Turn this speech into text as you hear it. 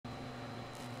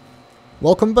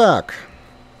Welcome back.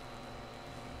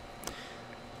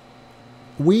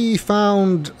 We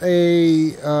found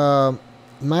a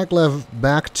maglev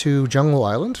back to Jungle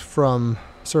Island from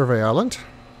Survey Island.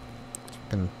 You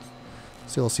can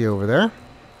still see over there.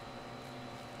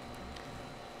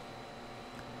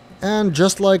 And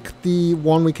just like the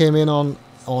one we came in on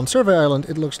Survey Island,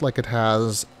 it looks like it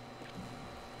has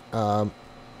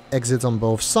exits on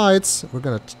both sides. We're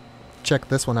gonna check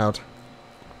this one out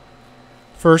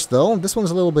first, though. This one's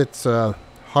a little bit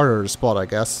harder to spot, I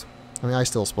guess. I mean, I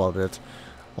still spotted it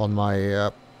on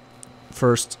my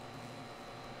first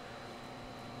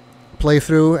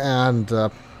playthrough, and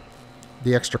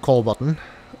the extra call button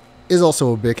is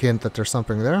also a big hint that there's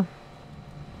something there,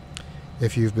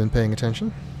 if you've been paying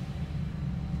attention.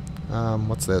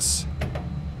 What's this?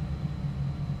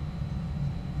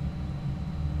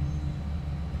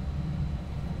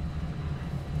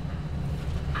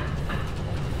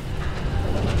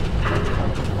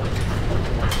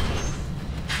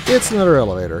 It's another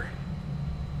elevator.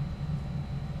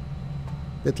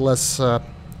 Bit less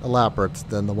elaborate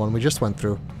than the one we just went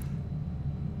through.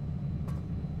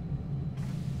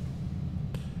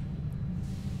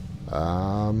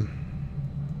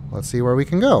 Let's see where we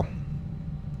can go.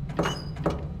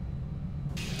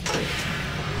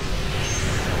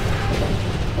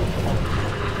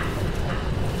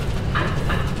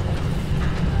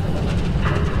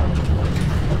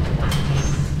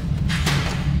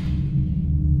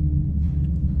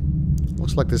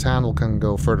 Looks like this handle can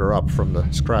go further up from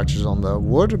the scratches on the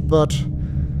wood, but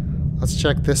let's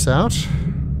check this out.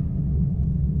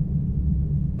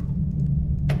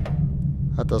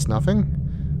 That does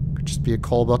nothing. Could just be a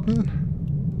call button.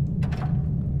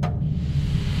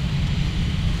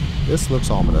 This looks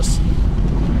ominous.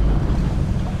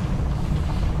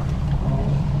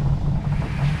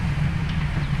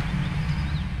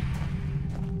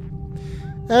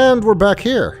 And we're back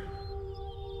here.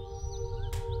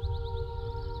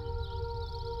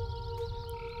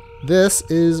 This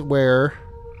is where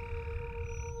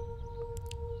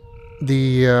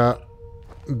the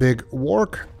big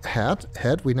warg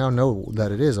head, we now know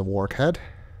that it is a warg head,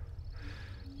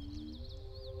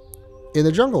 in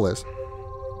the jungle is.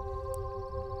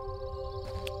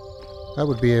 That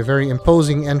would be a very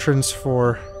imposing entrance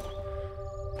for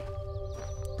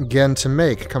Gen to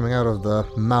make, coming out of the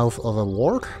mouth of a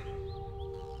warg.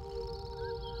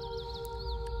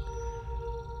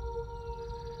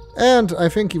 And I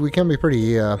think we can be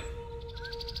pretty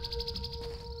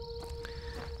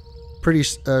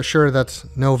sure that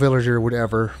no villager would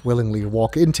ever willingly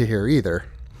walk into here either.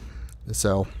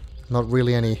 So, not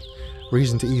really any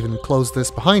reason to even close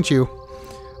this behind you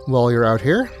while you're out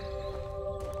here.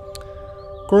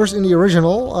 Of course, in the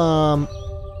original,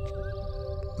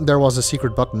 there was a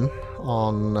secret button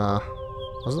on,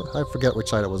 was it? I forget which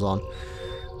side it was on,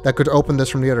 that could open this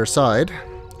from the other side.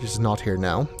 Which is not here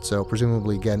now, so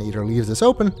presumably Gen either leaves this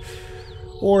open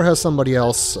or has somebody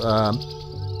else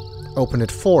open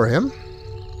it for him.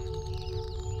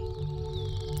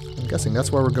 I'm guessing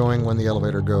that's where we're going when the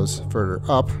elevator goes further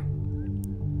up.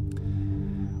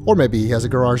 Or maybe he has a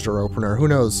garage door opener, who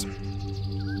knows?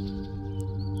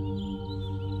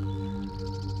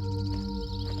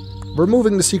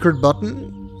 Removing the secret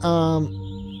button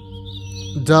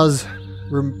does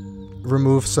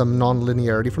remove some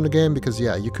non-linearity from the game, because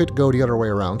yeah, you could go the other way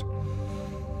around.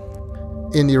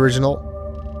 In the original,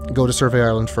 go to Survey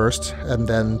Island first, and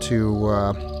then to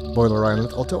Boiler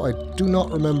Island, although I do not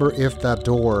remember if that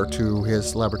door to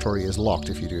his laboratory is locked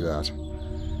if you do that.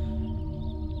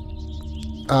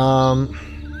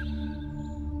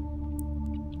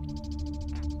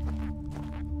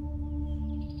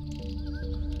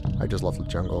 I just love the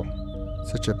jungle.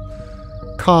 Such a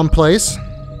calm place.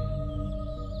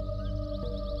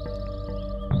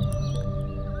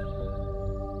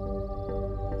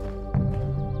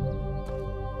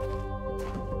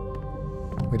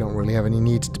 We don't really have any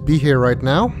need to be here right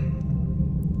now,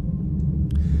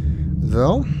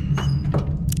 though.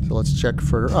 So let's check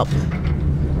further up.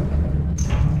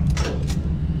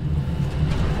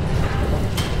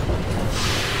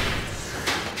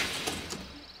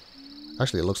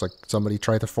 Actually, it looks like somebody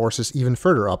tried to force us even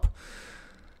further up,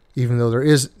 even though there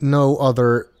is no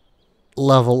other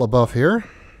level above here.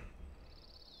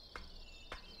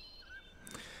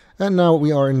 And now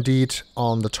we are indeed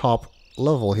on the top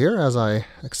level here, as I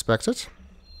expected.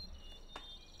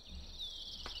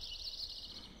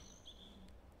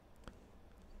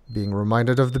 Being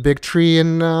reminded of the big tree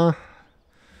in on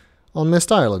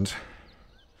Mist Island.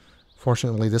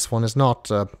 Fortunately, this one is not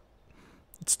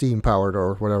steam powered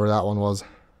or whatever that one was.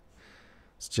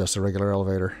 It's just a regular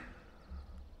elevator.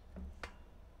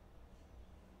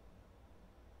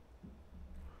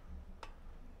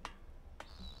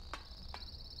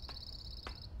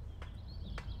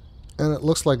 it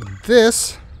looks like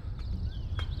this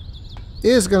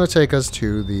is going to take us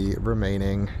to the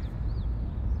remaining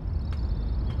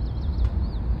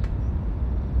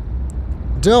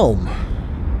dome.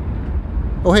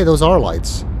 Oh hey, those are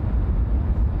lights.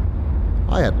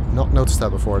 I had not noticed that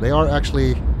before. They are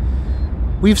actually...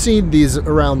 We've seen these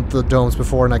around the domes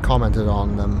before and I commented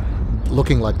on them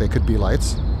looking like they could be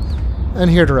lights. And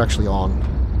here they're actually on.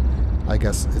 I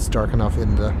guess it's dark enough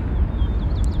in the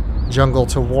jungle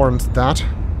to warrant that.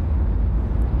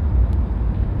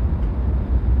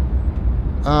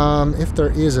 If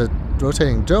there is a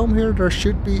rotating dome here, there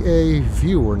should be a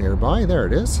viewer nearby. There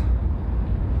it is.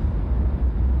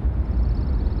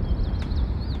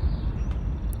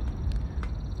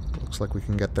 Looks like we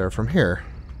can get there from here.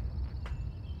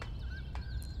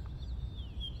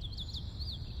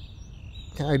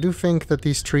 Yeah, I do think that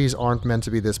these trees aren't meant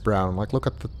to be this brown. Like, look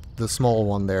at the small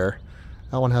one there.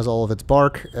 That one has all of its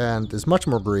bark and is much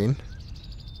more green.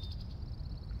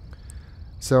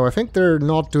 So I think they're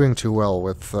not doing too well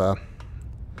with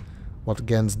what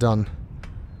Gen's done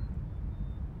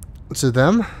to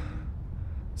them.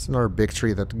 It's another big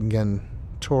tree that Gen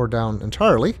tore down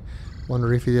entirely.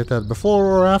 Wonder if he did that before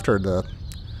or after the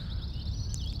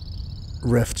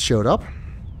rift showed up.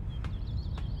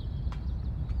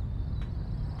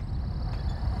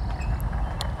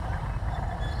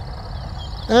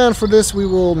 And for this we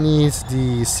will need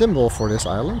the symbol for this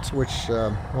island, which,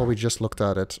 well, we just looked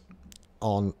at it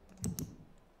on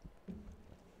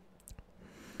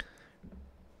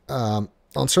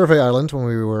Survey Island when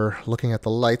we were looking at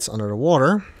the lights under the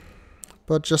water.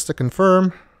 But just to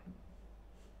confirm...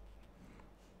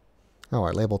 Oh,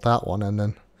 I labeled that one and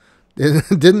then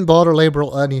didn't bother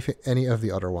label any of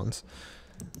the other ones.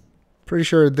 Pretty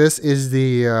sure this is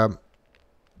the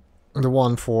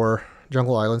one for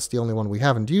Jungle Islands, the only one we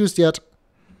haven't used yet.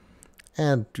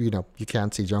 And, you know, you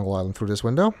can't see Jungle Island through this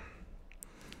window,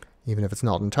 even if it's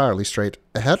not entirely straight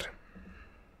ahead.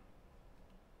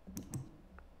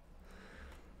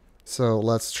 So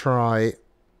let's try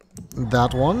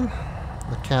that one,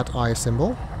 the cat eye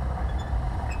symbol.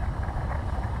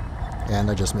 And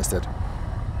I just missed it.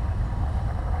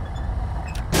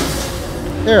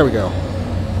 There we go.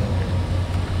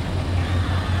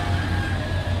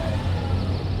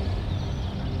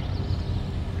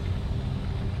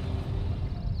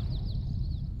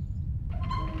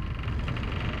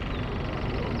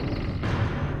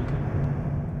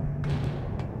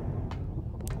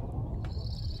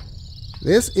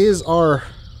 This is our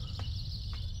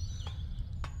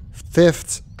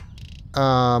fifth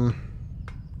dome,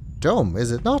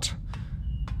 is it not?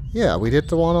 Yeah, we did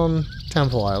the one on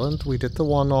Temple Island, we did the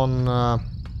one on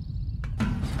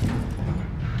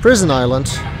Prison Island,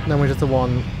 then we did the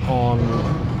one on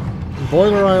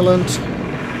Boiler Island,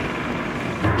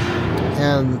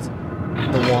 and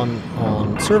the one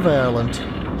on Survey Island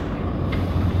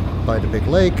by the big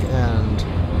lake, and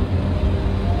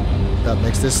that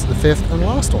makes this the fifth and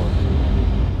last one.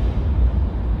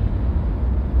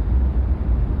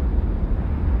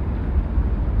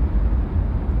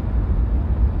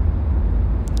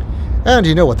 And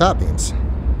you know what that means.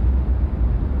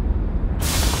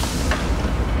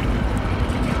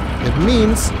 It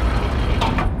means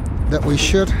that we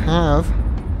should have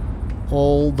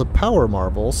all the power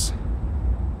marbles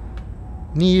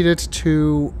needed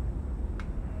to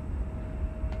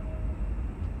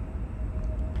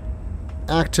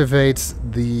activate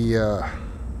the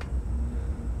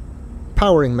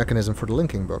powering mechanism for the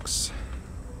linking books.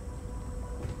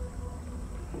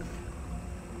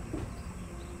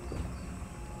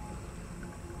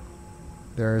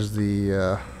 There's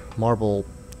the marble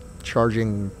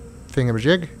charging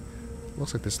thingamajig.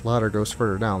 Looks like this ladder goes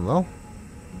further down though.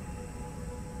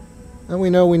 And we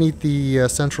know we need the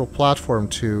central platform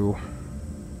to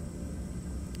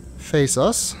face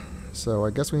us, so I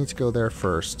guess we need to go there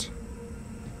first.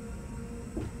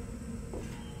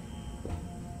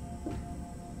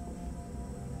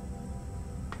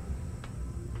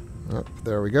 Yep,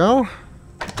 there we go.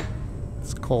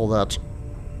 Let's call that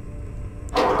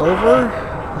over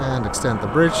and extend the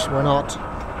bridge, why not?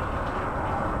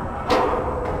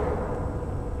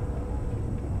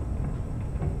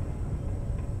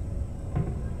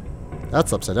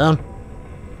 That's upside down.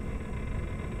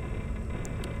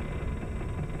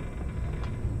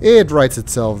 It rights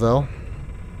itself though.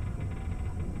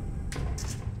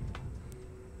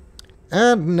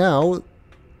 And now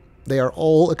they are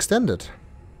all extended,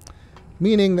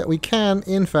 meaning that we can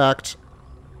in fact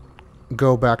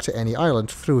go back to any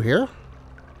island through here,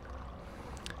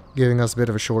 giving us a bit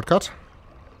of a shortcut.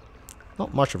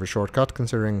 Not much of a shortcut,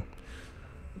 considering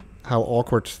how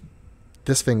awkward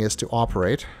this thing is to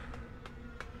operate.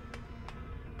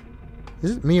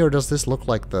 Is it me or does this look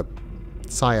like the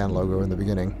cyan logo in the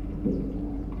beginning?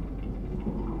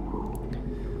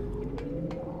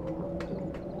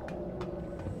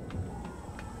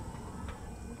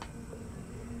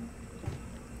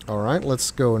 Alright, let's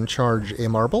go and charge a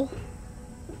marble.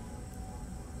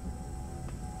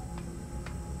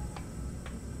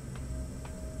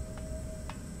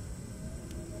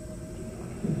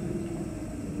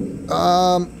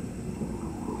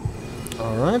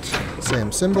 Alright,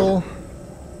 same symbol.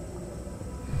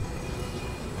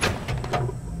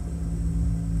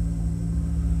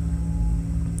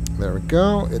 There we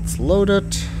go, it's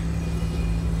loaded.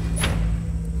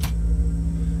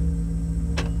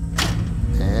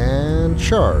 And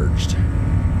charged.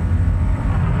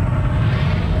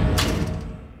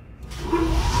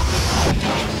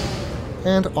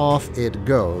 And off it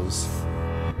goes.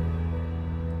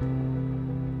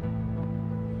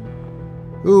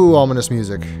 Ooh, ominous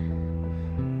music.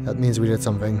 That means we did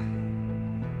something.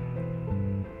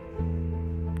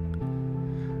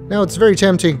 Now it's very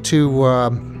tempting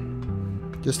to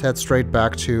just head straight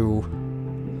back to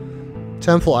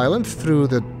Temple Island through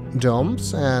the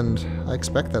domes, and I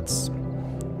expect that's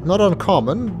not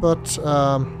uncommon, but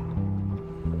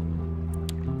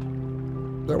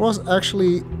there was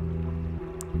actually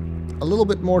a little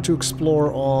bit more to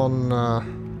explore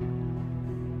on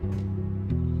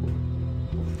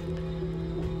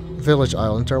Village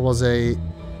Island. There was a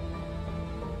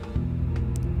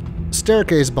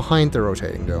staircase behind the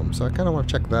rotating dome, so I kind of want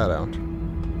to check that out.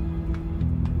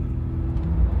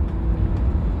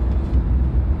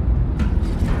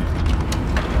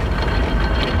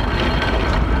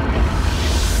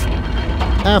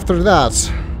 After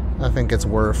that, I think it's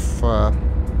worth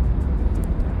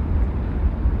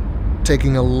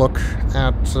taking a look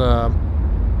at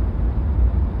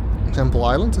Temple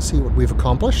Island to see what we've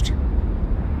accomplished.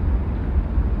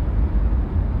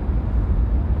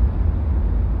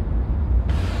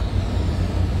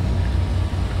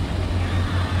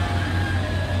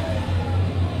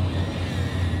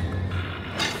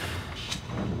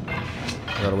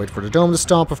 Gotta wait for the dome to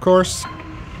stop, of course.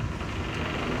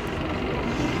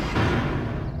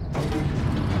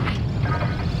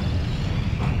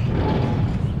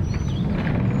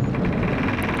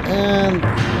 And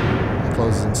it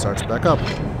closes and starts back up.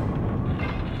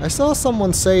 I saw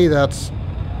someone say that,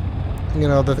 you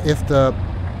know, that if the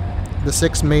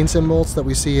 6 main symbols that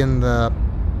we see in the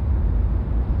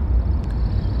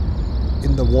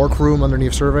workroom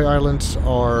underneath Survey Island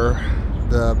are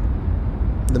the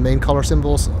main color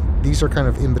symbols, these are kind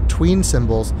of in between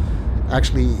symbols,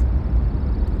 actually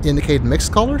indicate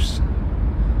mixed colors.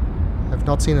 I've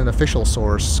not seen an official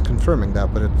source confirming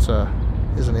that, but it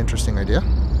is an interesting idea.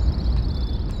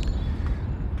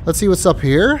 Let's see what's up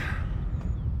here.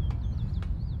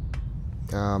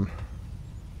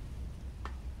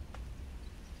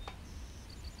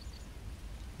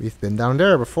 We've been down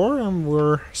there before and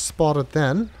we're spotted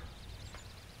then.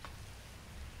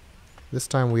 This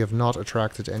time we have not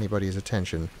attracted anybody's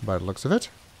attention by the looks of it.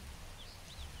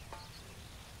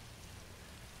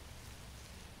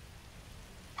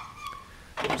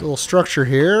 There's a little structure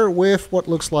here with what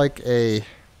looks like a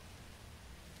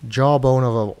jawbone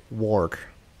of a warg.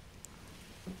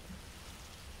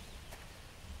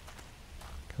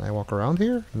 Can I walk around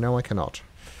here? No, I cannot.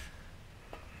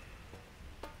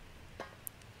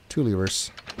 2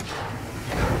 levers.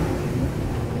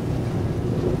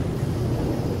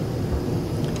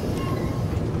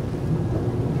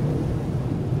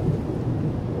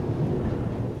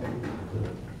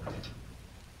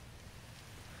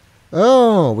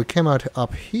 Oh, we came out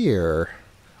up here,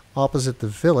 opposite the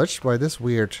village, by this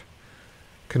weird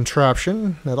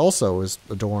contraption that also is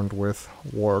adorned with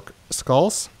warg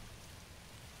skulls.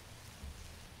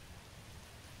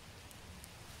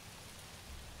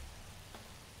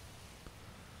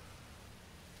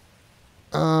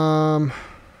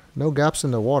 No gaps in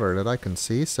the water that I can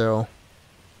see, so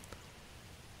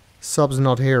sub's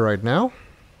not here right now.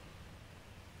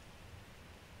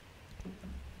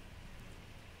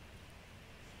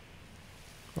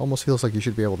 Almost feels like you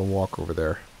should be able to walk over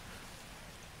there.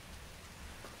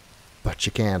 But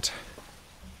you can't.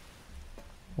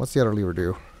 What's the other lever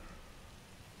do?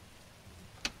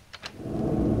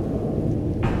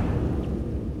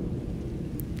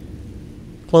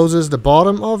 Closes the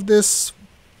bottom of this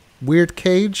weird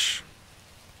cage.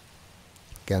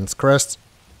 Against crest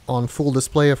on full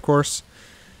display, of course.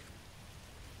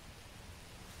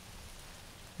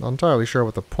 Not entirely sure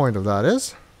what the point of that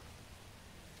is.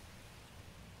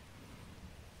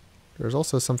 There's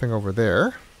also something over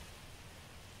there.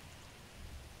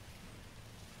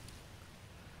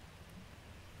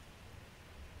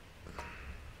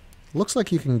 Looks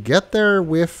like you can get there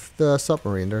with the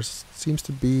submarine. There seems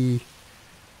to be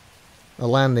a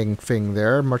landing thing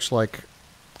there, much like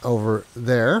over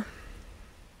there.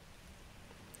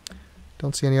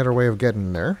 Don't see any other way of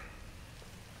getting there.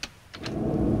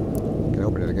 Can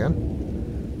open it again.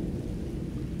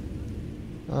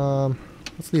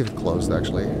 Let's leave it closed,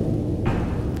 actually.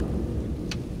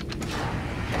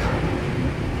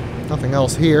 Nothing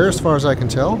else here, as far as I can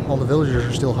tell. All the villagers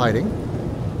are still hiding.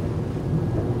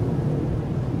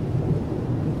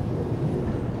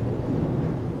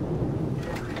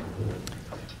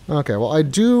 Okay, well, I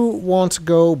do want to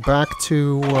go back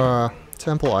to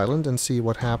Temple Island and see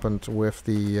what happened with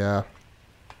the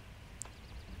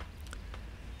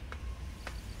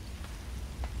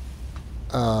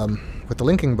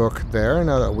linking book there,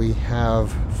 now that we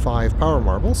have 5 power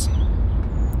marbles.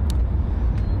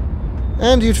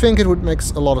 And you'd think it would make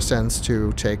a lot of sense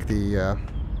to take the...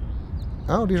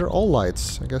 Oh, these are all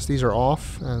lights. I guess these are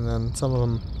off, and then some of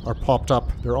them are popped up.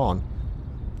 They're on.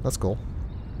 That's cool.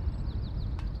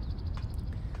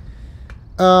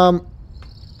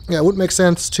 Yeah, it would make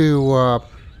sense to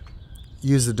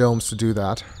use the domes to do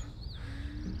that.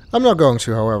 I'm not going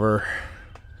to, however.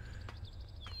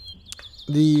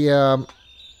 The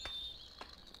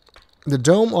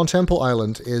dome on Temple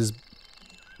Island is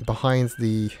behind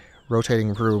the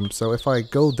rotating room, so if I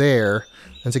go there,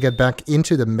 and to get back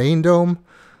into the main dome,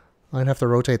 I'd have to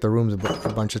rotate the rooms a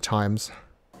bunch of times.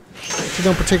 Which I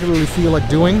don't particularly feel like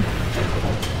doing.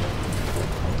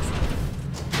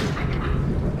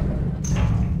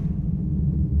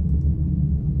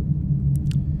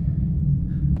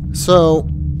 So,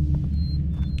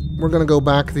 we're gonna go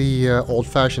back the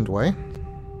old-fashioned way.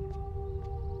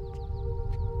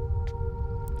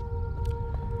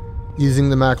 Using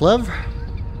the maglev.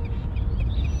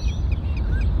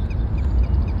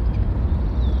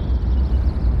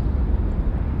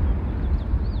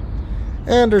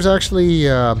 And there's actually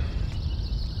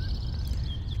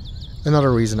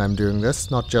another reason I'm doing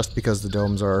this, not just because the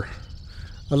domes are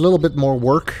a little bit more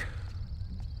work.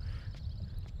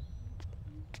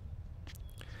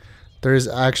 There is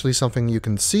actually something you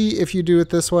can see if you do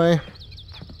it this way,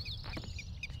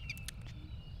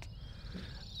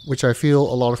 which I feel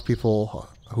a lot of people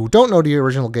who don't know the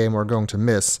original game are going to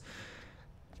miss,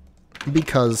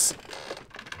 because,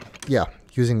 yeah,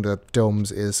 using the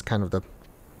domes is kind of the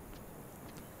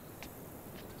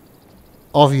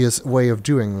obvious way of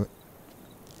doing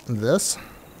this.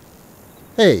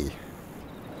 Hey,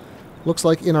 looks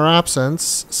like in our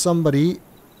absence, somebody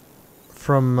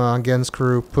from Gen's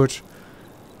crew put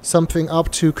something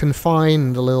up to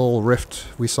confine the little rift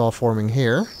we saw forming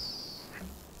here.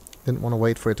 Didn't want to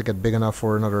wait for it to get big enough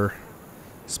for another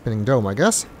spinning dome, I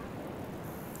guess.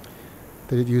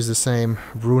 They did use the same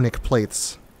runic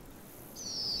plates,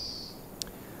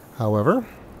 however.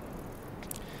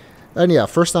 And yeah,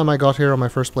 first time I got here on my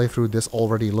first playthrough, this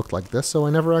already looked like this, so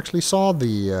I never actually saw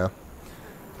the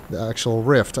actual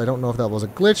rift. I don't know if that was a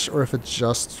glitch, or if it's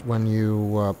just when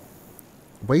you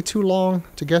wait too long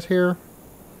to get here.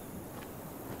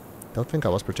 Don't think I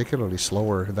was particularly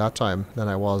slower that time than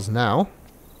I was now.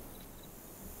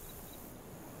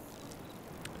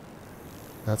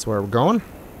 That's where we're going.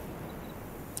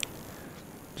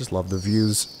 Just love the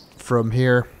views from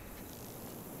here.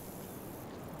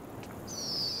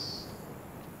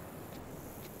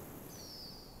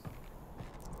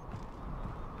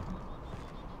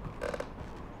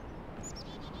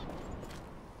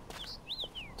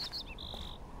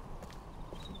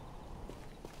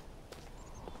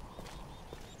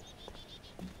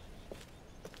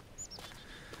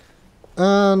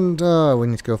 And we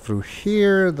need to go through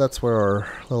here. That's where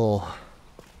our little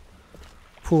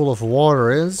pool of water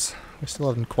is. We still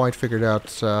haven't quite figured out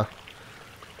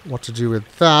what to do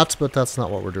with that, but that's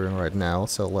not what we're doing right now.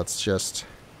 So let's just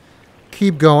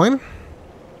keep going.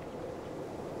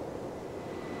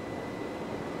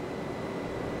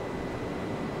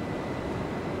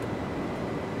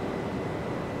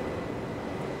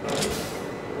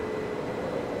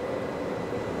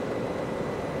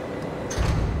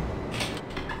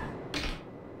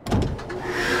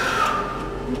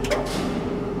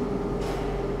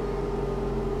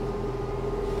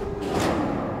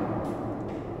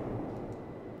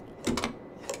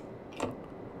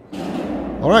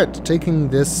 Alright, taking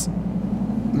this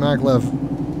maglev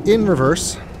in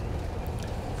reverse.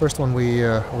 First one we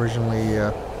originally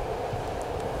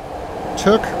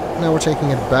took. Now we're taking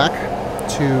it back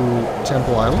to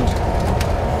Temple Island.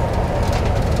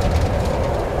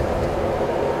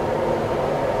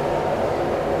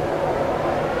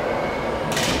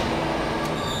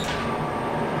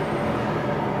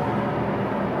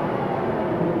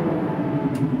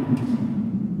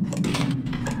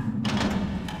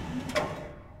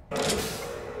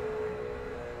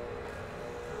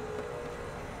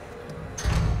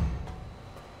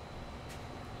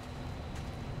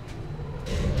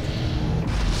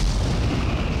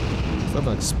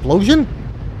 An explosion?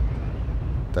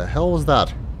 The hell was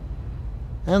that?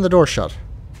 And the door shut.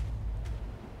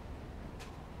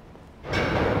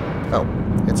 Oh,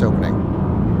 it's opening.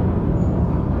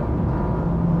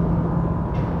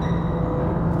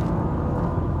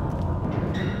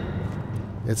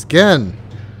 It's Gen.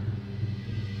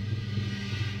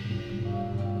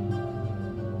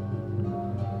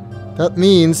 That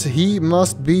means he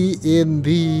must be in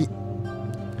the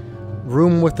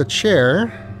room with the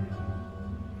chair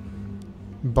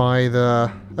by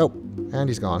the... Oh, and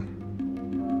he's gone.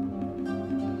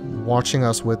 Watching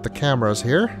us with the cameras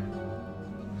here.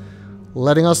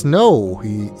 Letting us know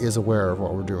he is aware of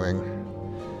what we're doing.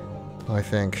 I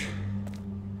think.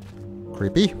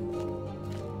 Creepy.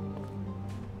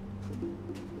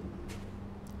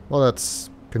 Well, that's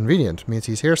convenient. Means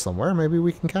he's here somewhere. Maybe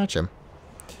we can catch him.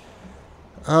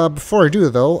 Before I do,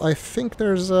 though, I think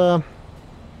there's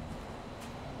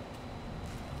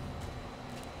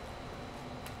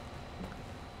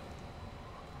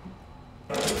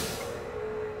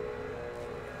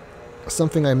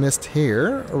something I missed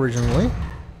here originally.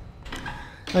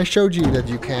 I showed you that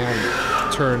you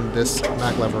can turn this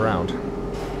maglev around.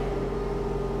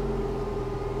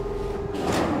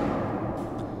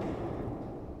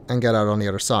 And get out on the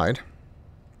other side.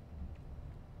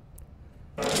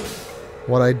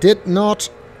 What I did not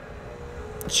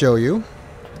show you,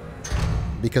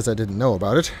 because I didn't know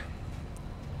about it,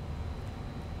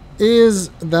 is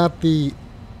that the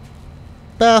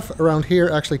path around here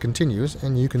actually continues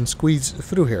and you can squeeze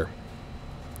through here.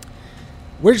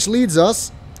 Which leads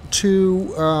us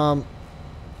to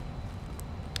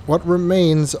what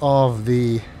remains of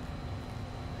the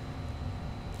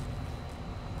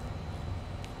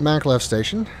maglev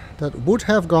station that would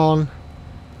have gone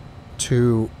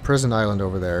to Prison Island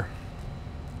over there.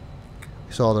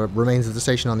 We saw the remains of the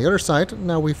station on the other side.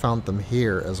 Now we found them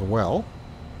here as well.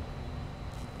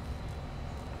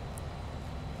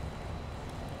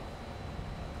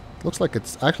 Looks like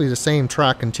it's actually the same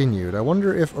track continued. I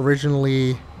wonder if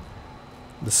originally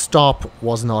the stop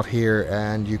was not here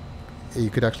and you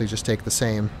could actually just take the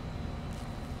same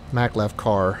maglev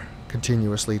car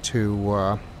continuously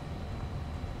to...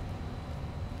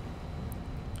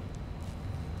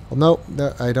 Well,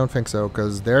 no, I don't think so,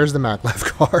 because there's the maglev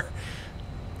car.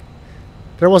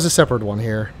 There was a separate one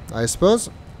here, I suppose.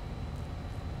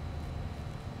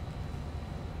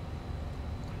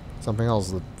 Something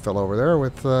else that fell over there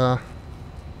with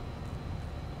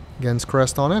Gen's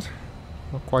crest on it.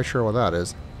 Not quite sure what that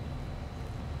is.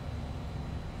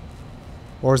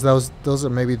 Or is those are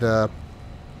maybe the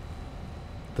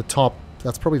top.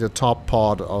 That's probably the top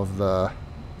pod of the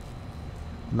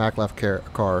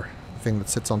maglev car. Thing that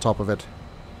sits on top of it.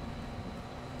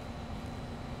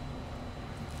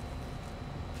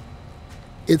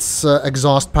 It's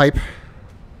exhaust pipe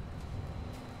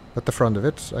at the front of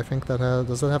it. I think that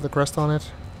does that have the crest on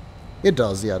it? It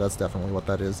does. Yeah, that's definitely what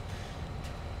that is.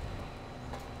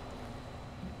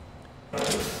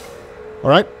 All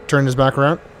right, turn this back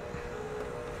around.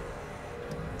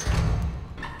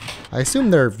 I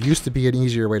assume there used to be an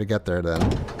easier way to get there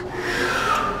then.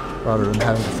 Rather than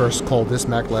having to first call this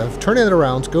maglev, turn it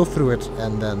around, go through it,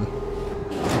 and then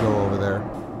go over there.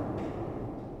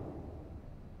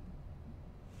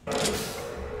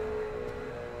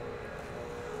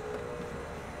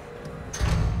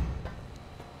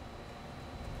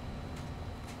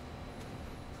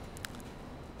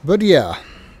 But yeah,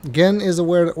 Gen is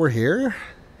aware that we're here,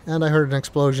 and I heard an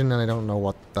explosion and I don't know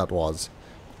what that was.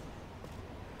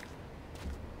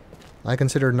 I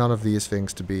consider none of these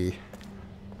things to be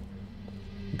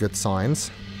good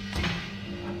signs.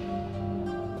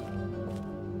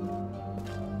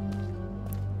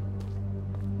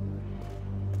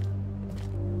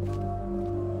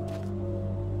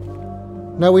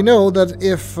 Now we know that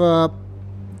if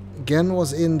Gen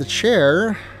was in the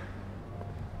chair,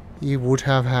 he would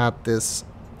have had this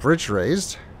bridge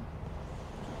raised,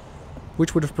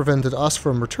 which would have prevented us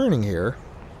from returning here.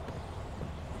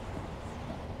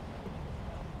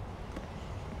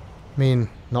 I mean,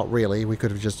 not really. We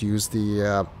could have just used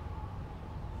the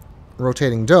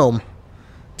rotating dome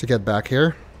to get back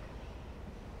here.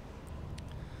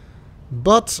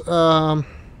 But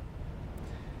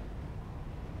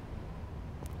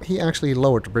he actually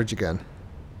lowered the bridge again.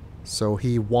 So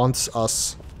he wants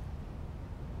us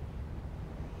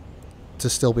to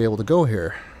still be able to go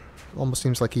here. Almost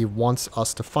seems like he wants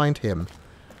us to find him.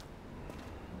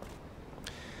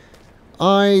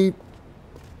 I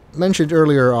mentioned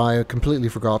earlier I completely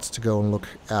forgot to go and look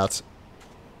at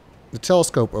the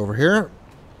telescope over here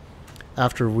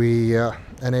after we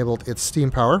enabled its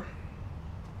steam power.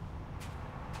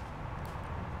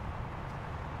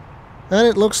 And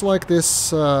it looks like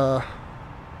this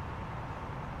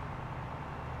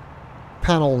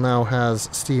panel now has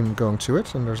steam going to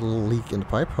it, and there's a little leak in the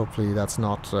pipe. Hopefully that's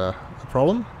not a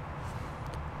problem.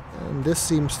 And this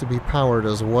seems to be powered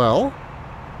as well.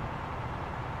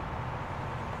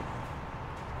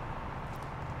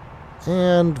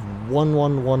 And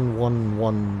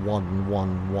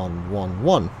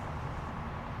 111111111.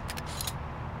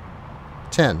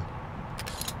 10,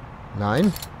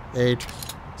 9, 8,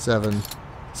 7,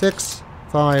 6,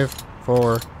 5,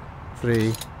 4,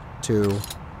 3, 2,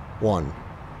 1.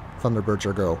 Thunderbirds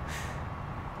are go.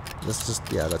 This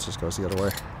just, yeah, that just goes the other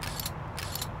way.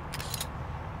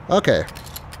 Okay.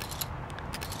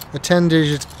 A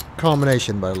 10-digit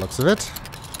combination by the looks of it.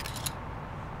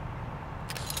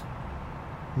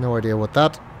 No idea what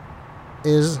that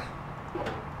is.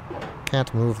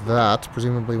 Can't move that.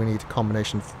 Presumably we need a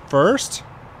combination first.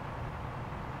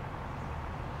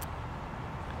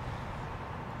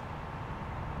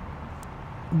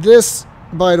 This,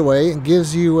 by the way,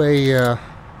 gives you a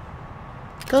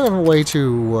kind of a way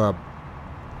to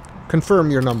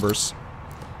confirm your numbers,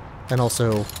 and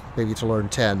also maybe to learn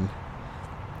 10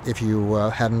 if you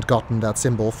hadn't gotten that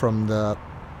symbol from the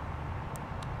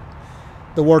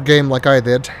war game like I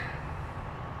did.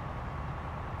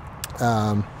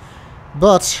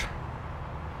 But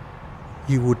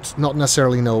you would not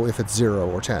necessarily know if it's 0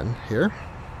 or 10 here.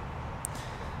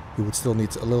 You would still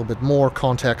need a little bit more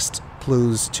context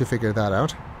clues to figure that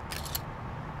out.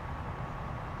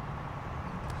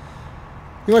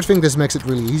 You might think this makes it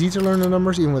really easy to learn the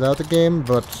numbers even without the game,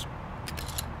 but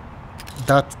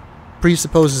that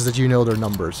presupposes that you know their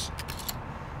numbers.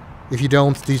 If you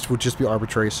don't, these would just be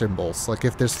arbitrary symbols. Like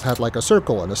if this had like a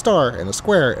circle and a star and a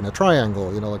square and a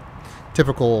triangle, you know, like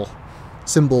typical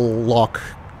symbol lock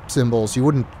symbols, you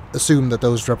wouldn't assume that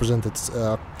those represented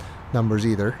numbers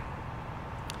either.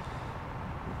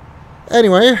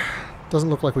 Anyway, doesn't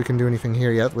look like we can do anything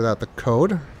here yet without the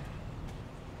code.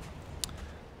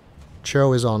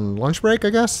 Cho is on lunch break, I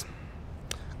guess.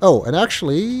 Oh, and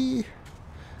actually,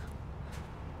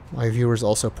 my viewers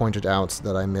also pointed out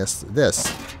that I missed this.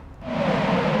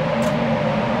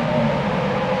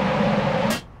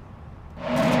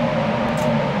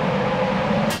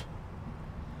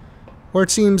 Where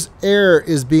it seems air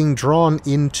is being drawn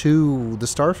into the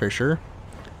Starfisher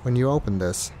when you open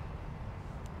this.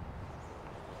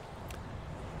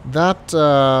 That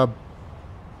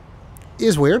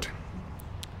is weird,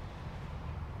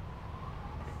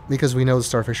 because we know the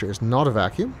Starfisher is not a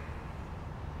vacuum.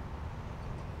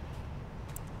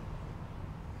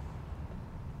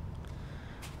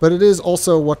 But it is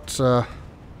also what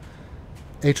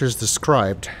Aether's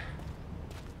described.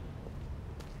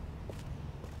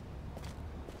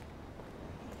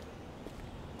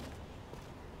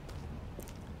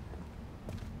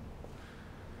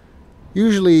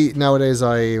 Usually, nowadays,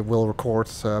 I will record...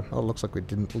 oh, it looks like we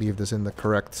didn't leave this in the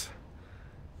correct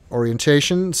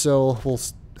orientation, so we'll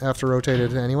have to rotate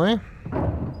it anyway.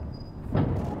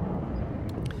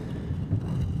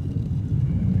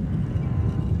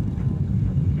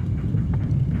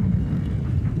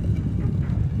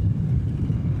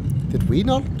 Did we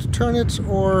not turn it,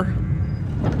 or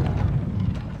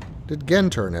did Gen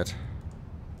turn it?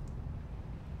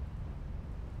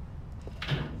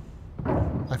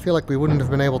 I feel like we wouldn't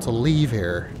have been able to leave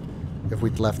here if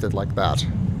we'd left it like that.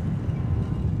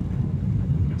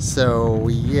 So,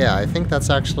 yeah, I think that's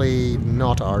actually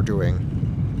not our doing.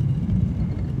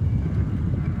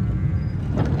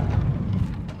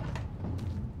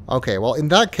 Okay, well, in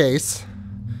that case,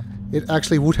 it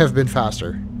actually would have been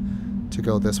faster to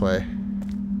go this way.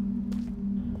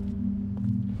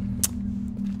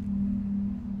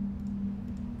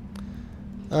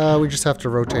 We just have to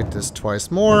rotate this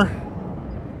twice more.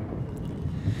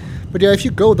 But yeah, if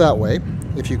you go that way,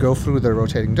 if you go through the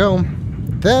rotating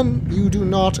dome, then you do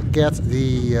not get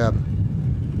the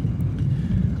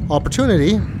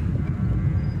opportunity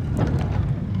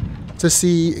to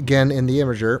see again in the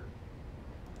imager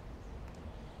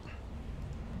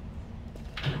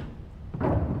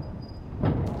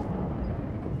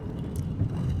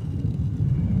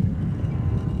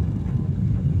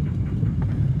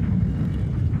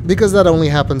because that only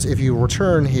happens if you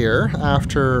return here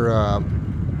after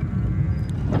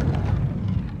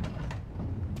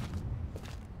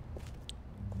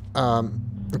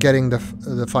getting the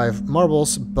 5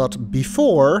 marbles, but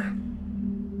before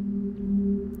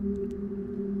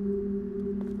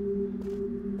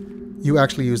you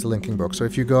actually use the linking book. So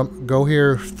if you go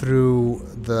here through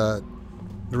the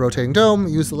rotating dome,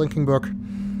 use the linking book,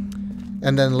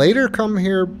 and then later come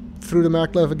here through the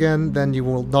maglev again, then you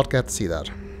will not get to see that.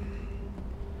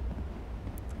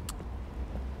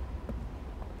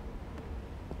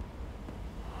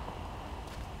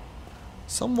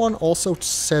 Someone also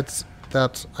said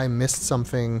that I missed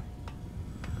something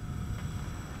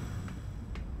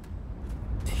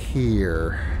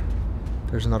here.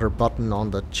 There's another button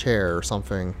on the chair or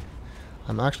something.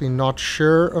 I'm actually not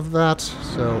sure of that,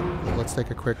 so let's take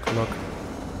a quick look.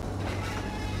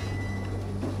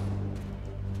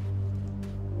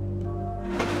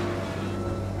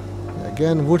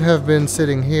 Again, would have been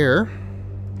sitting here.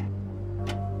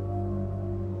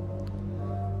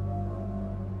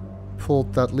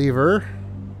 Pulled that lever.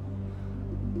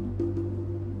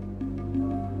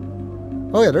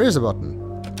 Oh yeah, there is a button.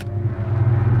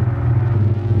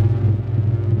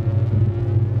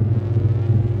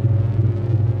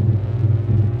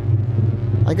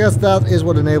 I guess that is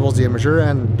what enables the imager,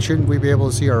 and shouldn't we be able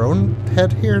to see our own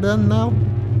head here then now?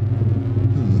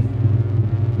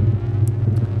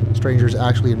 Stranger's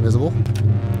actually invisible.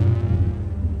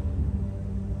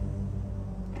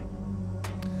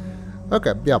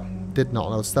 Okay, yeah, did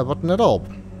not notice that button at all.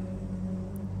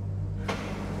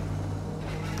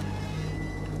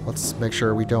 Let's make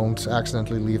sure we don't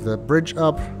accidentally leave the bridge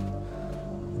up,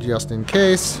 just in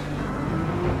case.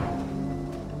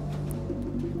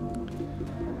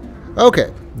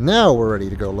 Okay, now we're ready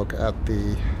to go look at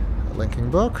the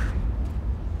linking book.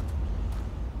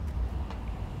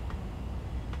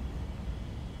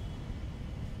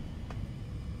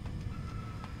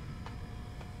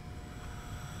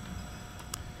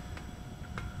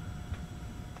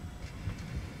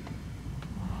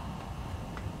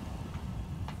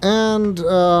 And,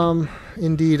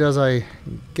 indeed, as I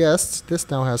guessed, this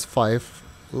now has 5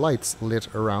 lights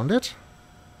lit around it.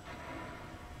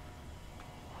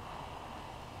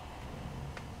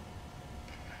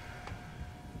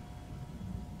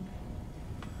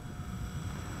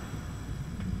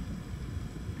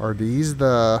 Are these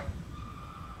the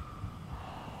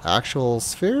actual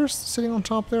spheres sitting on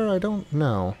top there? I don't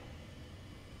know.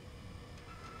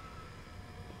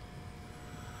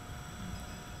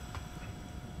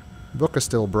 Book is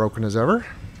still broken as ever.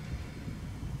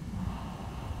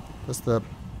 That's the...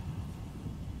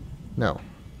 No.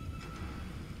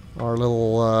 Our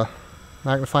little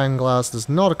magnifying glass does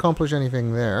not accomplish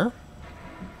anything there.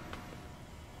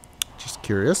 Just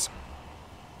curious.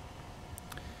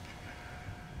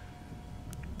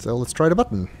 So let's try the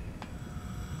button.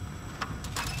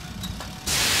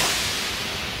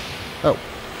 Oh.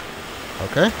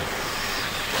 Okay.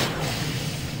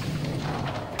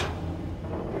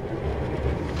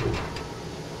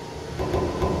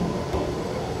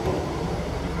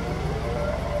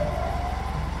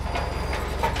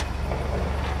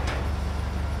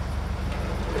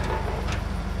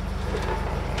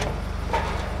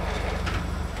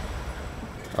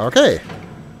 Okay.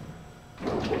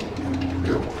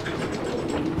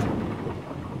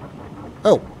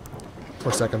 Oh. For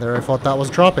a second there I thought that was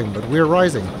dropping, but we're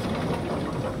rising.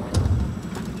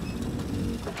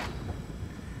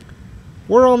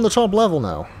 We're on the top level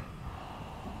now.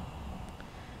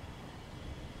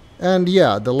 And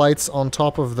yeah, the lights on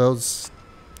top of those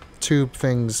tube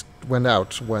things went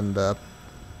out when the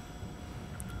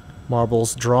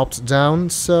marbles dropped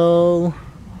down, so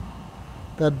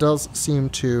that does seem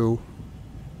to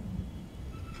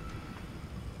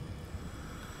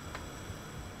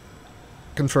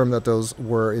confirm that those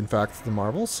were in fact the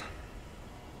marbles.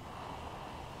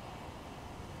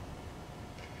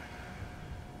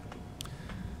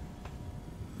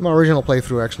 My original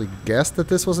playthrough actually guessed that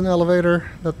this was an elevator,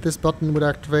 that this button would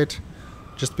activate,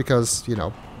 just because, you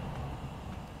know,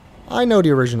 I know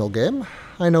the original game.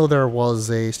 I know there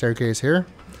was a staircase here,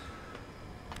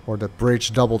 or the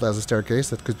bridge doubled as a staircase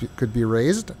that could be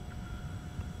raised.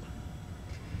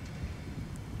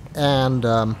 And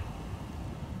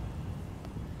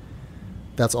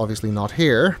that's obviously not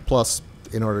here. Plus,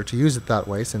 in order to use it that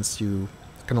way, since you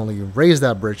can only raise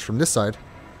that bridge from this side,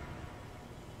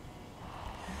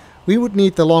 we would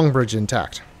need the long bridge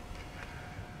intact.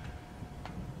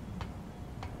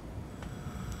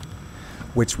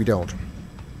 Which we don't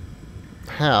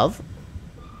have.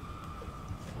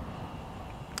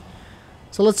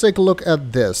 So let's take a look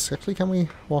at this. Actually, can we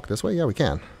walk this way? Yeah, we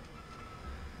can.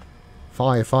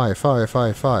 5, 5, 5,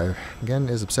 5, 5. Again,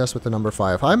 is obsessed with the number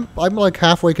 5. I'm like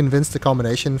halfway convinced the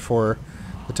combination for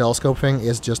the telescope thing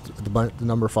is just the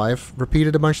number 5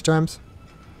 repeated a bunch of times.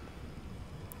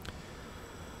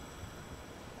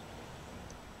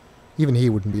 Even he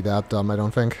wouldn't be that dumb, I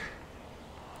don't think.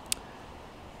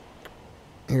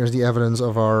 Here's the evidence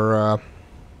of our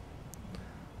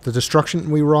the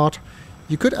destruction we wrought.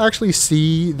 You could actually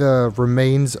see the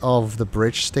remains of the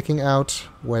bridge sticking out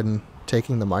when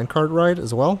taking the minecart ride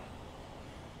as well.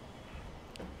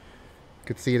 You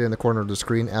could see it in the corner of the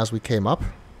screen as we came up.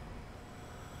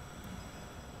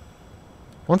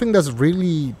 One thing that's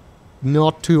really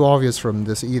not too obvious from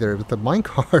this either, but the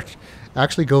minecart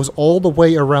actually goes all the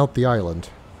way around the island.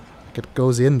 Like it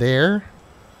goes in there,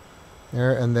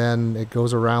 and then it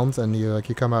goes around, and you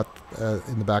come out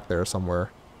in the back there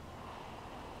somewhere.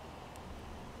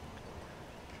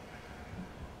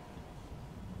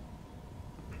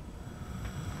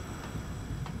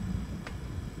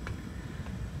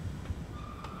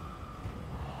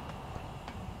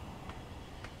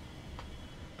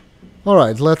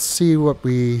 Alright, let's see what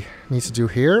we need to do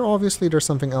here. Obviously, there's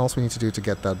something else we need to do to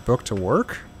get that book to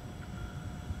work.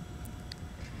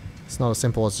 It's not as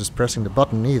simple as just pressing the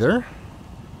button either.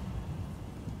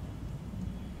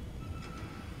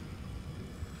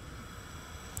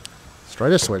 Let's try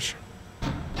this switch.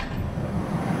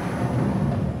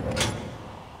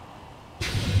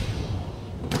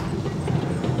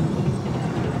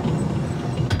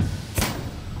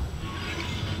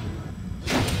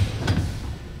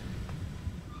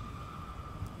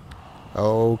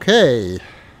 Okay.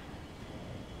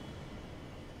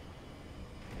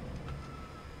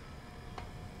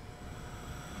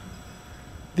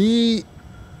 The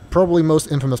probably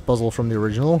most infamous puzzle from the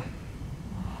original,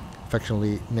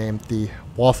 affectionately named the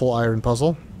Waffle Iron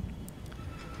Puzzle.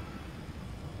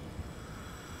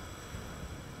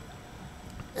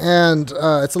 And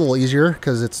it's a little easier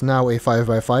because it's now a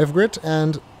 5x5 grid,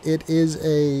 and it is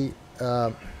a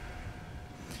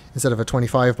instead of a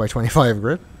 25x25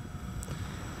 grid.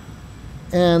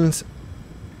 And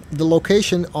the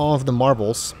location of the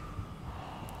marbles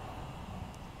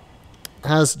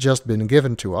has just been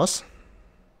given to us.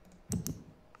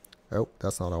 Oh,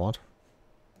 that's not what I want.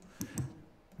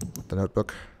 The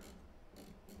notebook.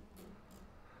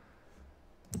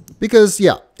 Because,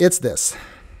 yeah, it's this.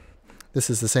 This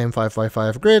is the same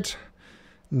 5x5 grid.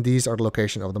 These are the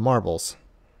location of the marbles.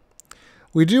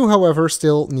 We do, however,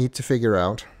 still need to figure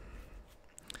out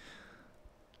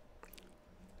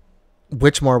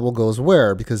which marble goes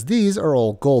where, because these are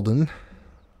all golden.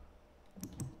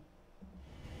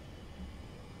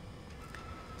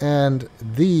 And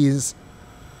these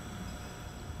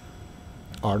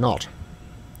are not.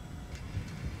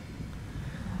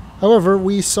 However,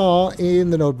 we saw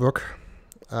in the notebook,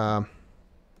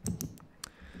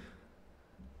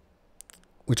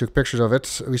 we took pictures of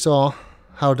it, we saw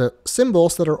how the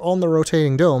symbols that are on the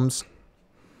rotating domes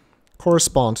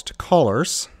correspond to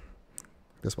colors.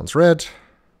 This one's red,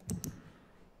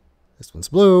 this one's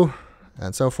blue,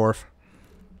 and so forth.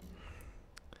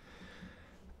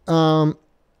 Yeah,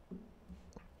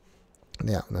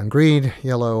 and green,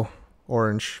 yellow,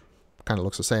 orange, kind of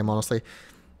looks the same, honestly.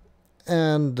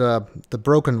 And the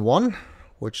broken one,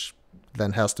 which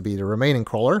then has to be the remaining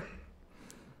color.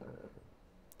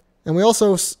 And we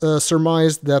also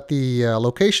surmised that the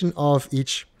location of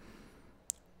each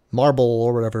marble,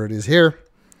 or whatever it is here,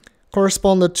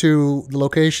 corresponded to the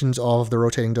locations of the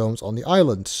rotating domes on the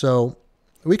island. So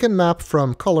we can map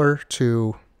from color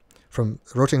to, from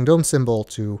rotating dome symbol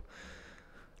to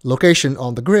location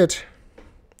on the grid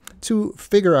to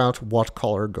figure out what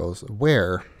color goes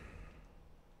where.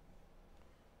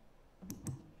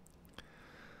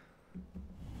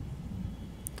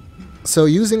 So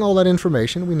using all that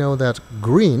information, we know that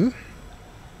green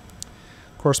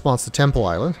corresponds to Temple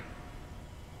Island.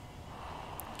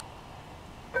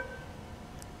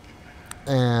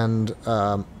 And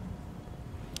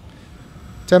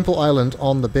Temple Island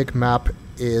on the big map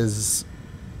is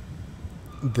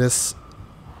this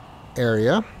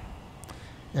area,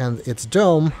 and its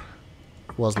dome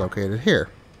was located here.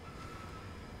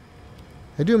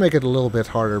 They do make it a little bit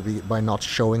harder by not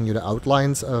showing you the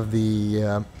outlines of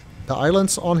the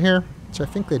islands on here, which I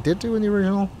think they did do in the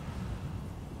original.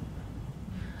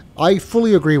 I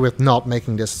fully agree with not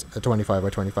making this a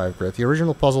 25x25 grid. The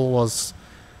original puzzle was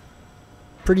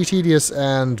pretty tedious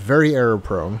and very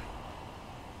error-prone.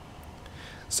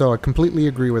 So I completely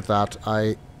agree with that.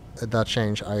 That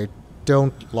change. I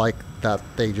don't like that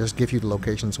they just give you the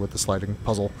locations with the sliding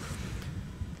puzzle.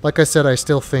 Like I said, I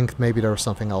still think maybe there was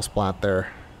something else planned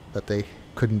there that they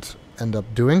couldn't end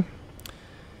up doing.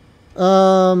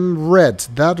 Red.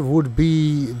 That would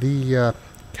be the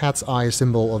cat's eye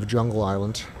symbol of Jungle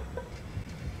Island.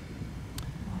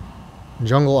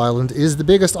 Jungle Island is the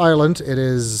biggest island. It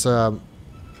is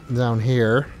down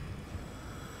here.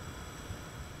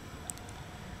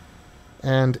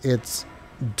 And its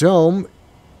dome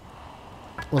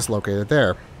was located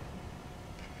there.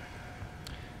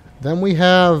 Then we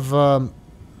have, I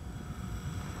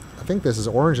think this is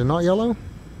orange and not yellow.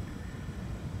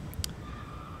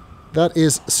 That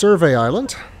is Survey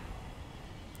Island.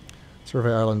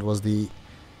 Survey Island was the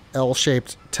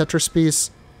L-shaped Tetris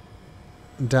piece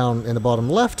down in the bottom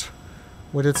left,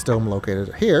 with its dome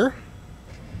located here.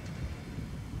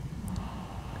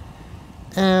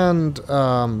 And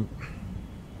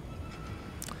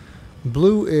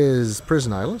blue is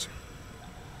Prison Island.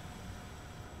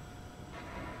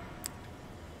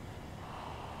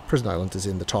 Prison Island is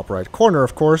in the top right corner,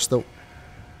 of course, the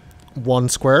one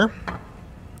square.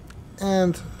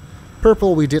 And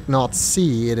purple we did not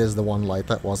see. It is the one light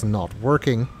that was not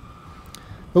working.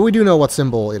 But we do know what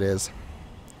symbol it is.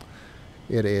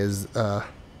 It is the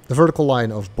vertical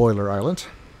line of Boiler Island.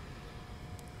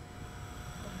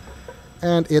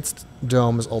 And its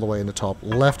dome is all the way in the top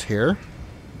left here.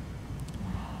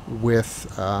 With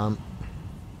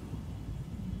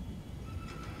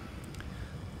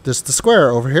just the square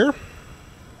over here.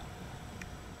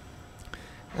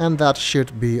 And that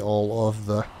should be all of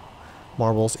the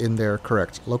marbles in their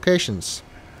correct locations.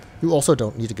 You also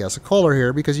don't need to guess a color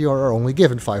here because you are only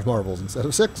given 5 marbles instead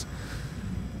of 6.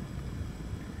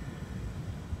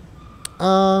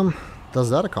 Does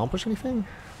that accomplish anything?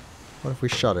 What if we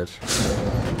shut it?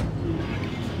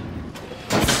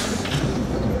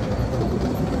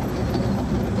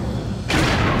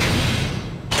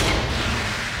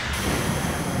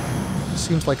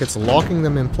 Seems like it's locking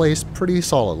them in place pretty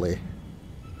solidly.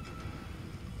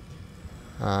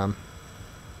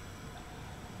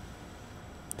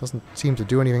 Doesn't seem to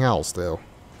do anything else, though.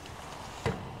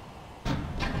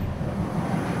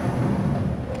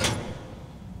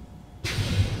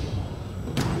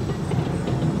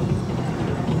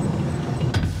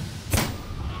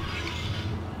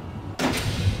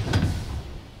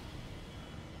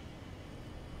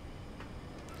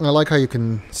 I like how you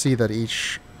can see that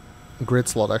each grid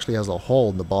slot actually has a hole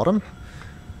in the bottom,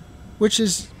 which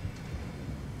is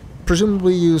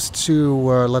presumably used to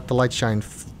let the light shine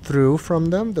through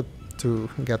from them to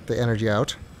get the energy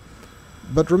out.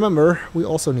 But remember, we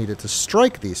also needed to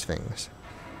strike these things,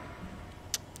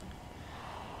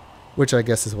 which I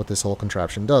guess is what this whole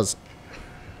contraption does.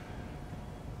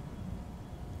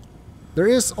 There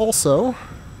is also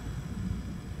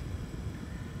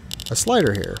a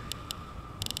slider here.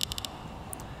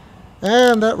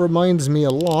 And that reminds me a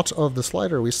lot of the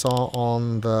slider we saw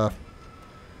on the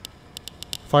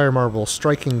fire marble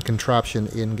striking contraption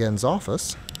in Gen's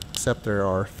office, except there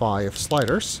are 5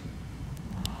 sliders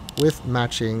with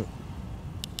matching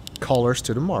colors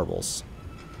to the marbles.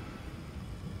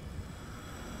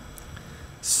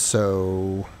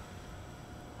 So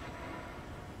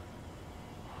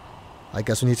I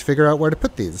guess we need to figure out where to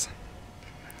put these.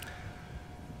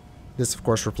 This, of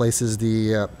course, replaces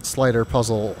the slider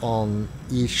puzzle on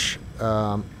each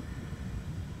of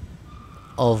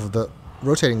the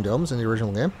rotating domes in the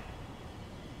original game,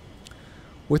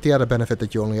 with the added benefit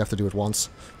that you only have to do it once.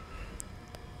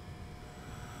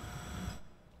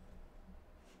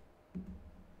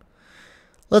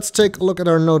 Let's take a look at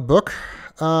our notebook.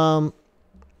 The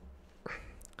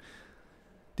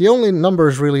only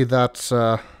numbers really that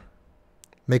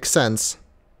make sense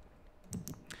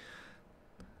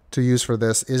to use for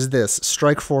this is this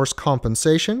strike force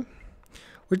compensation,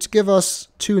 which give us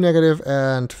 2 negative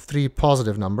and 3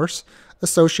 positive numbers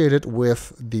associated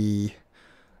with the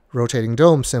rotating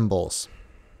dome symbols.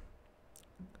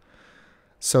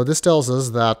 So this tells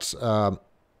us that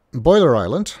Boiler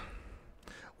Island,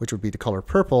 which would be the color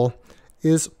purple,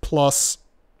 is plus,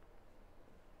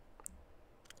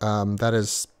 that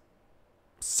is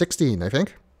 16, I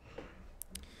think.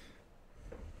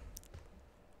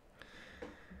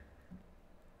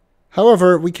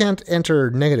 However, we can't enter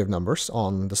negative numbers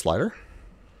on the slider,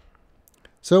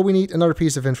 so we need another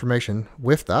piece of information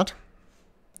with that,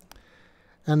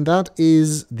 and that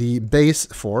is the base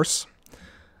force,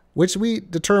 which we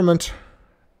determined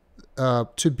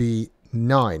to be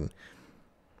 9.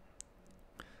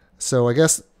 So I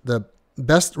guess the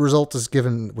best result is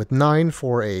given with 9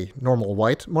 for a normal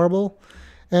white marble,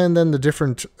 and then the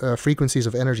different frequencies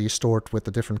of energy stored with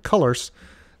the different colors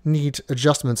need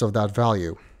adjustments of that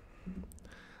value.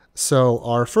 So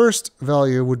our first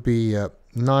value would be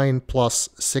 9 plus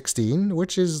 16,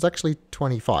 which is actually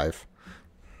 25.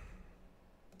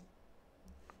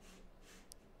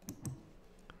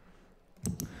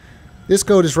 This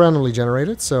code is randomly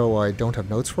generated, so I don't have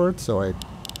notes for it, so I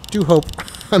do hope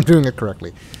I'm doing it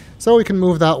correctly. So we can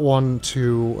move that one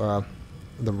to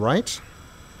the right.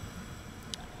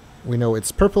 We know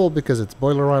it's purple because it's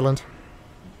Boiler Island.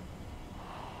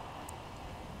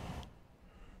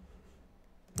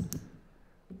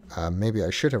 Maybe I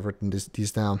should have written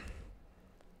these down.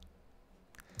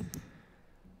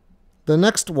 The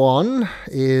next one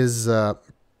is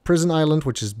Prison Island,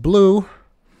 which is blue.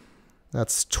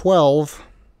 That's 12.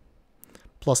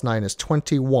 Plus 9 is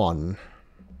 21.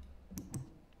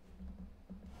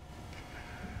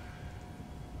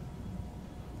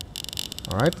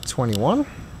 Alright, 21.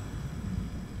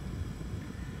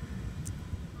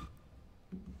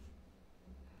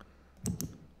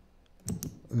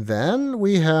 Then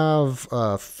we have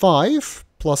 5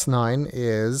 plus 9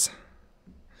 is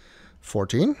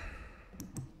 14.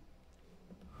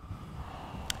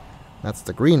 That's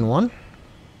the green one.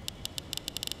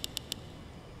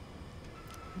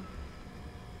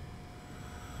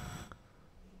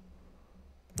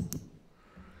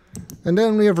 And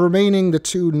then we have remaining the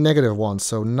 2 negative ones.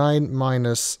 So 9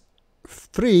 minus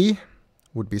 3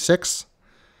 would be 6.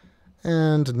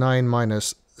 And 9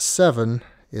 minus 7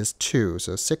 is 2.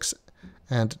 So 6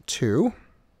 and 2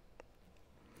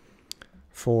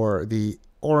 for the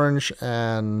orange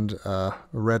and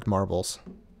red marbles,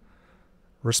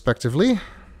 respectively.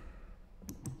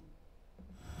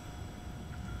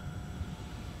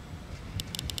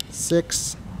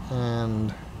 Six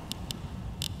and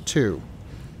 2.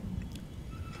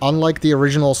 Unlike the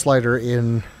original slider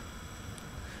in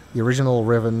the original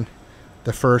Riven,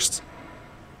 the first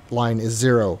line is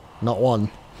 0, not 1.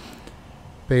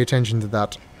 Pay attention to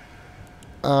that.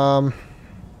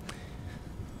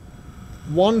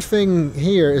 One thing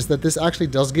here is that this actually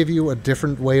does give you a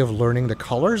different way of learning the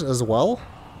colors as well,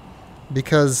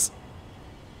 because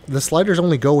the sliders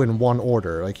only go in one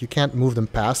order. Like, you can't move them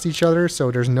past each other,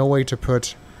 so there's no way to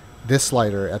put this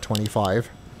slider at 25.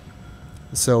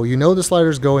 So you know the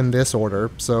sliders go in this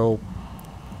order, so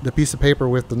the piece of paper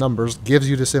with the numbers gives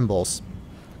you the symbols.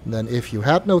 And then if you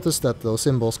had noticed that those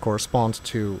symbols correspond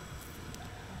to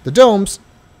the domes,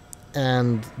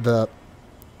 and the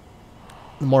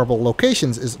marble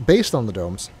locations is based on the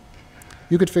domes,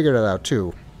 you could figure that out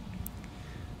too.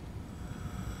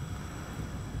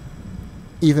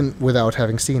 Even without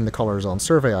having seen the colors on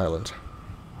Survey Island.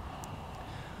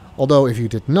 Although if you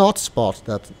did not spot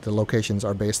that the locations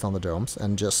are based on the domes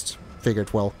and just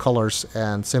figured, well, colors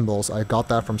and symbols, I got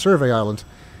that from Survey Island,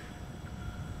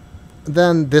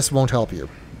 then this won't help you.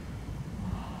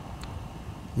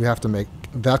 You have to make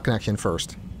that connection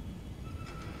first.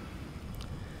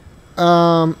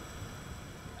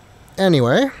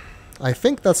 Anyway, I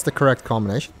think that's the correct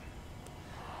combination.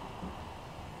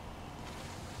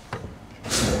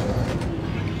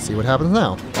 See what happens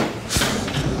now.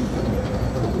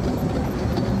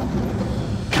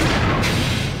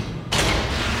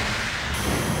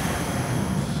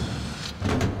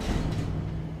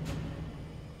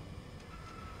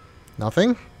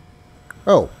 Nothing?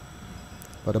 Oh,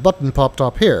 but a button popped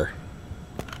up here.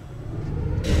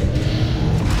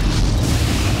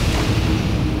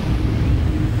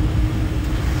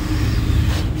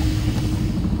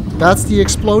 That's the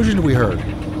explosion we heard.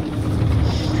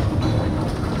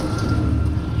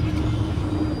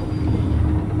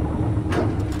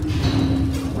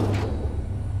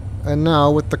 And now,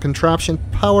 with the contraption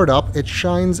powered up, it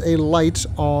shines a light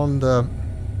on the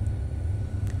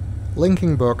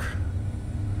linking book,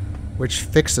 which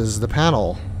fixes the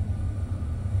panel,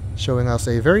 showing us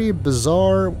a very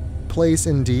bizarre place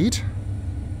indeed.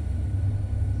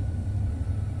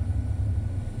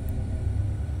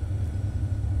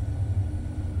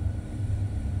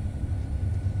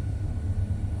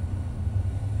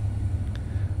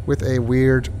 With a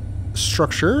weird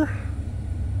structure.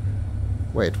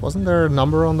 Wait, wasn't there a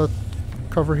number on the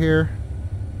cover here?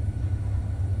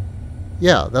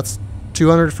 Yeah, that's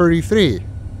 233.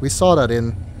 We saw that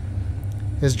in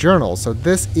his journal. So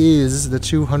this is the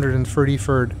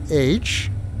 233rd H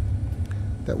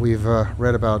that we've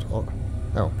read about. Oh,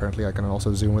 apparently I can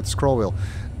also zoom with the scroll wheel.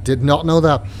 Did not know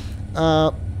that.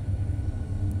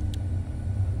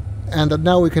 And that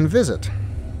now we can visit.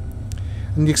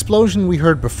 In the explosion we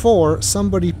heard before,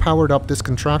 somebody powered up this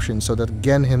contraption so that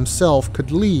Gen himself could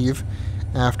leave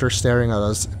after staring at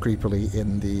us creepily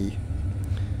in the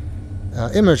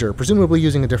imager, presumably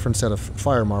using a different set of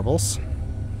fire marbles.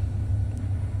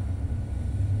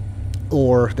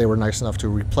 Or they were nice enough to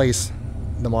replace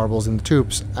the marbles in the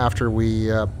tubes after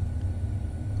we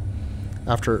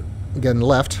after Gen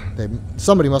left.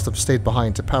 Somebody must have stayed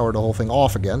behind to power the whole thing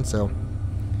off again, so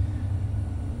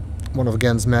one of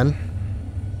Gen's men.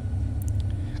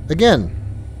 Again,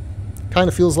 kind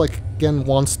of feels like Gen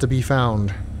wants to be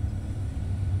found.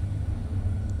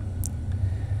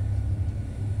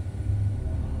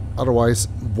 Otherwise,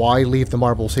 why leave the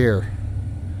marbles here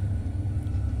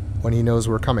when he knows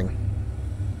we're coming?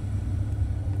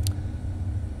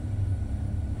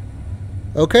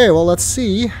 Okay, well, let's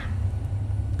see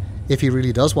if he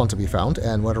really does want to be found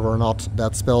and whether or not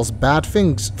that spells bad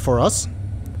things for us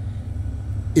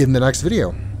in the next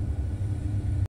video.